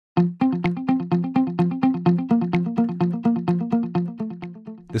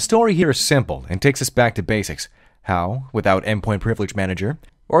The story here is simple and takes us back to basics. How, without Endpoint Privilege Manager,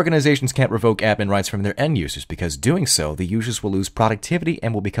 organizations can't revoke admin rights from their end users because doing so, the users will lose productivity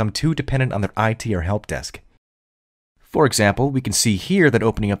and will become too dependent on their IT or help desk. For example, we can see here that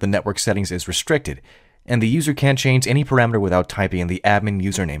opening up the network settings is restricted, and the user can't change any parameter without typing in the admin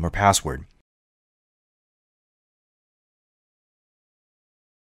username or password.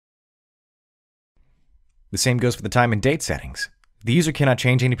 The same goes for the time and date settings. The user cannot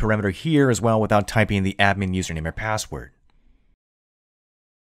change any parameter here as well without typing in the admin username or password.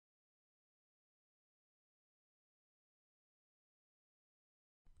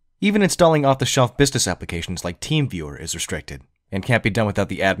 Even installing off-the-shelf business applications like TeamViewer is restricted and can't be done without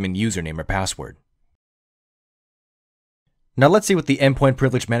the admin username or password. Now let's see what the Endpoint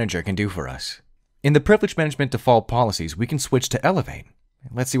Privilege Manager can do for us. In the Privilege Management default policies, we can switch to Elevate.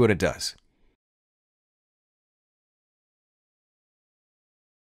 Let's see what it does.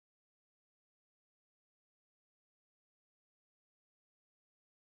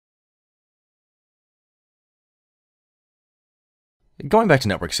 Going back to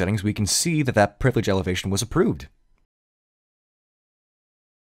network settings, we can see that privilege elevation was approved.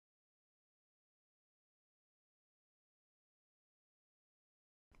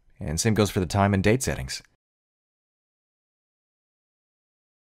 And same goes for the time and date settings.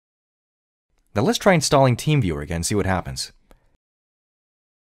 Now let's try installing TeamViewer again and see what happens.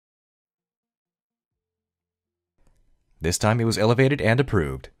 This time it was elevated and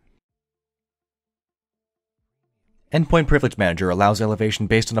approved. Endpoint Privilege Manager allows elevation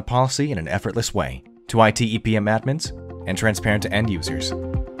based on a policy in an effortless way to IT EPM admins and transparent to end users.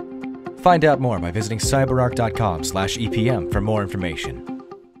 Find out more by visiting cyberark.com/EPM for more information.